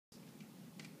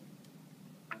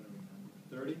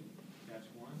30-1.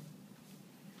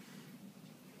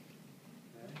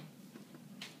 Okay.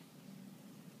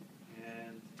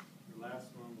 And your last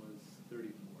one was 34.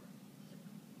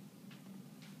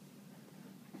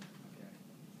 Okay.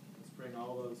 Let's bring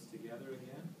all those together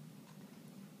again.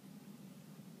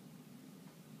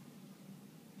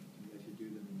 You guys should do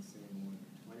them in the same order.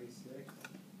 26,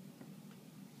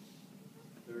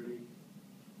 30,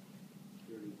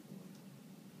 34.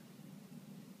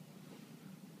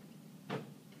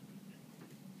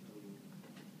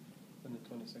 And the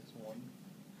 26-1.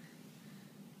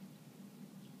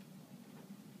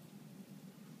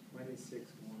 26-1.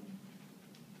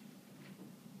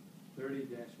 30-1, is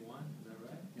that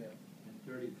right? Yeah. And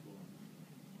 34.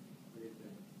 What do you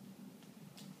think?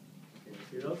 Okay,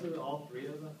 see, those are all three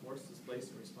of them. Force,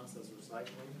 displacement, response as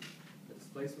recycling. The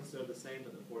displacements are the same,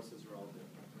 but the forces are all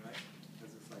different, right?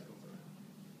 As it cycles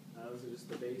around. Those are just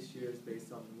the base shears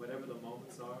based on whatever the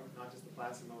moments are, not just the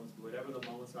plastic moments, but whatever the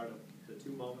moments are, the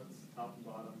two moments, top and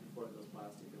bottom, before it goes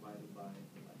plastic, divided by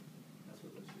the length. That's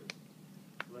what those shears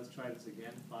are. So let's try this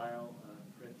again. File,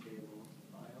 print table,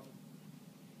 file.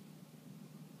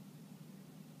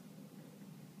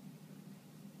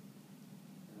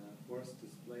 Force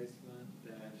displacement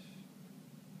dash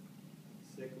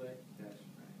cyclic dash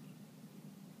crank.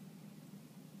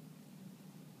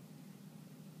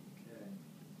 Okay,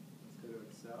 let's go to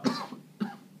Excel.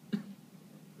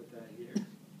 Put that here.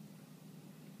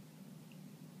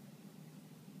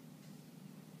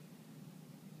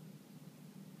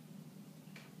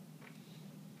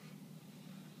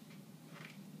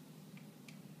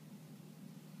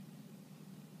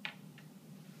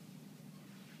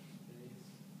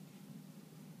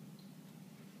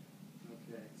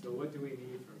 Okay, so what do we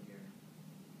need from here?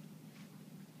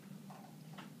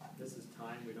 This is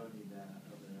time, we don't need that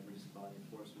of the average body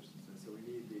force resistance, so we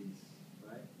need these,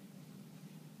 right?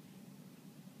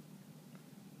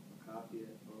 We'll copy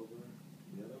it over to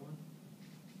the other one.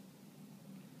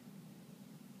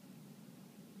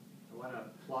 I want to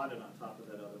plot it on top of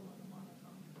that other one, the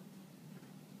monotonic.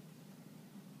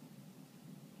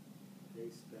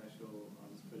 Base special,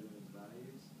 I'll just put it in its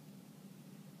values.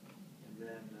 And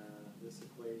then this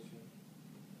equation,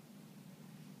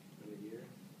 put it here.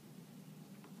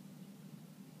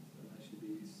 So that should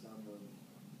be sum of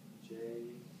J,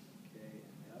 K,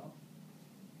 and L.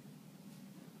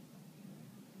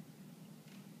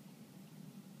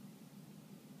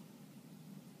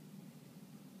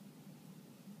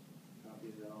 Copy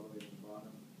that all the way to the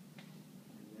bottom.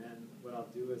 And then what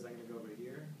I'll do is I'm going to go over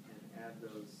here and add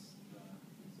those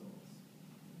results.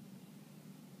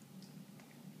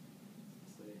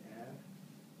 Say add.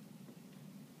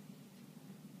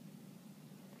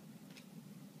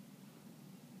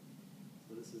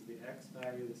 So this is the X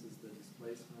value, this is the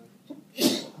displacement.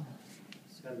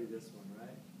 It's got to be this one,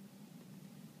 right?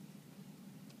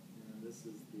 And this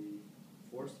is the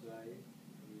force value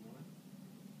that we want.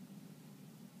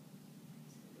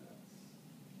 So that's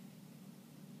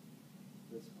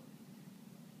this one.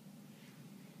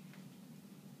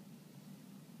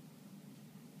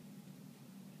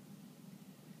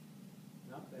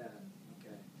 Not bad.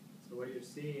 Okay. So what you're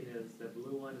seeing is the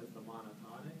blue one is the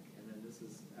monotonic, and then this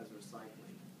is as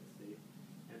recycling. See,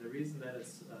 and the reason that it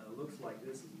looks like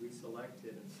this is we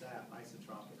selected in SAP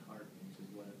isotropic hardening, which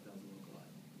is what it does look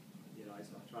like. You know,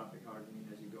 isotropic hardening,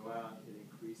 as you go out, it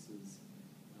increases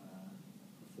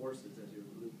the forces as you're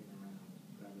looping around,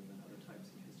 rather than other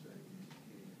types of hysterectomy.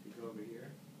 If you go over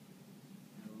here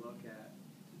and look at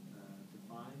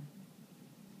define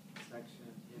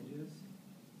section hinges.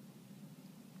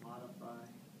 Modify,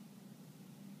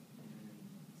 and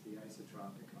see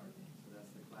isotropic hardening. So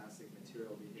that's the classic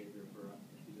material behavior for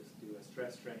if you just do a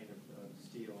stress strain of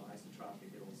steel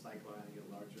isotropic, it will cycle out and get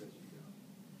larger as you go.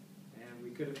 And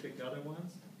we could have picked other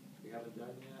ones we haven't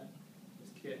done yet.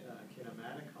 There's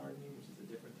kinematic hardening, which is a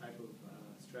different type of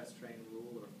stress strain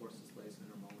rule or force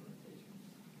displacement or moment rotation.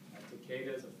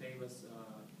 Takeda is a famous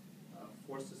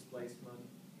force displacement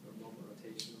or moment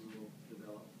rotation rule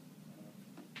developed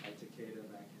by Takeda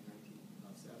back in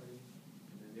 1970.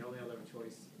 And then the only other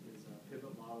choice is a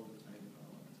pivot model, which I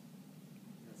developed.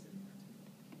 That's in there too.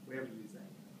 We haven't used that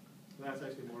yet. So that's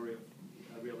actually more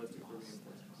realistic for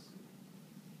reinforcement.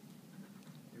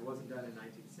 It wasn't done in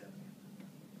 1970.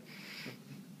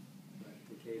 But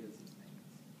Takeda's is famous.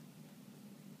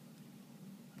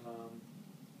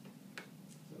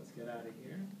 So let's get out of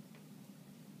here.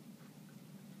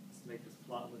 Let's make this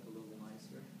plot look a little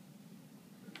nicer.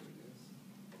 There it is.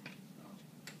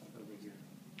 Over here.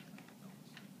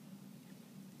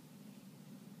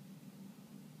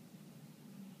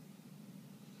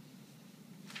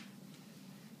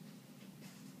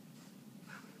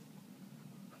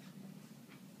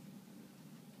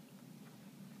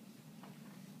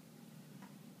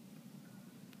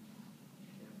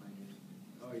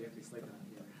 Oh, you have to click on it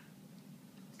here.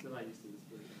 Still not used to this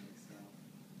version of Excel.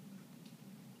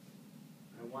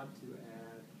 I want to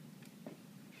add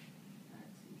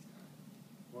axes,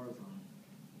 horizontal.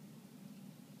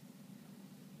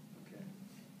 Okay.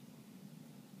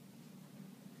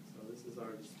 So this is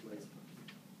our displacement.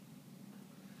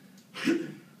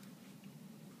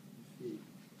 Feet.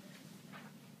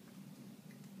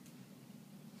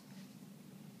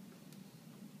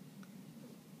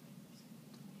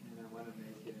 And I want to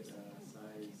make it size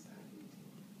 18.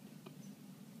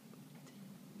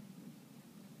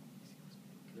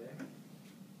 Okay.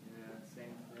 And same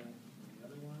thing for the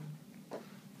other one.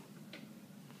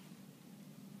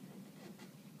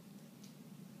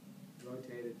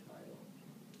 Rotated title.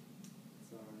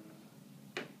 It's our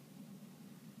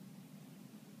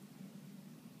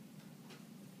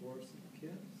force and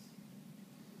kips.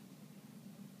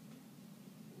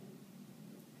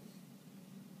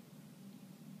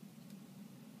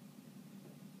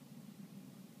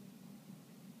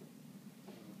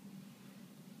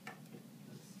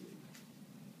 Let's see.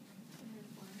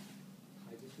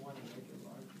 I just want to make it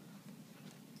larger.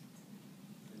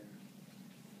 There.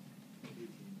 18.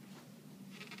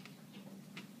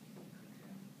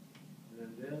 Okay. And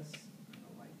then this, I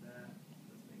don't like that.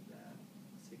 Let's make that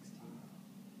 16.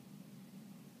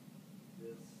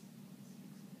 This 16.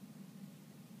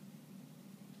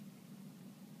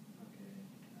 Okay.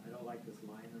 I don't like this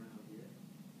line around here.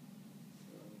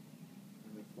 So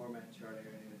in the format chart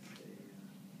area, it's a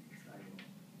sidewall.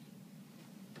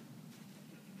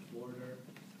 Border,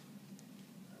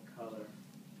 color,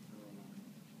 no line.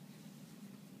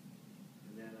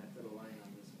 And then I put a line on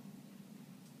this one.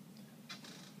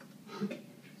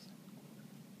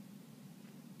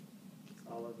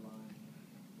 Solid line,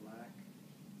 black.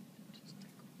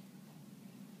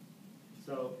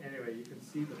 So anyway, you can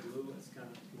see the blue is kind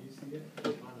of, can you see it? The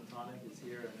monotonic is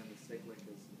here and then the cyclic is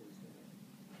there.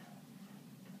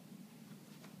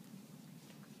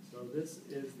 So this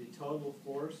is the total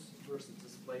force versus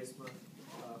displacement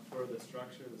for the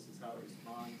structure. This is how it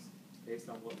responds based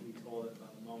on what we told it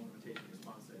about the moment rotation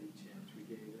response at each inch. We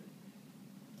gave it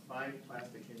 5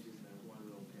 plastic hinges and then 1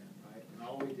 little pin, right? And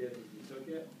all we did was we took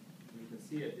it, and you can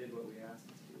see it did what we asked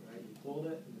it to, right? You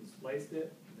pulled it and displaced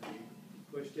it, and then you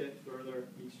pushed it further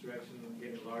each direction and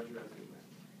getting larger as we went.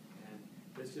 And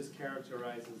this just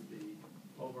characterizes the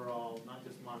overall, not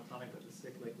just monotonic, but the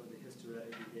cyclic, what the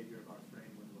hysteretic behavior of our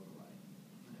frame would look like.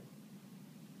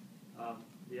 Right?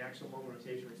 The actual moment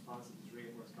rotation response of this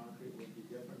reinforced concrete will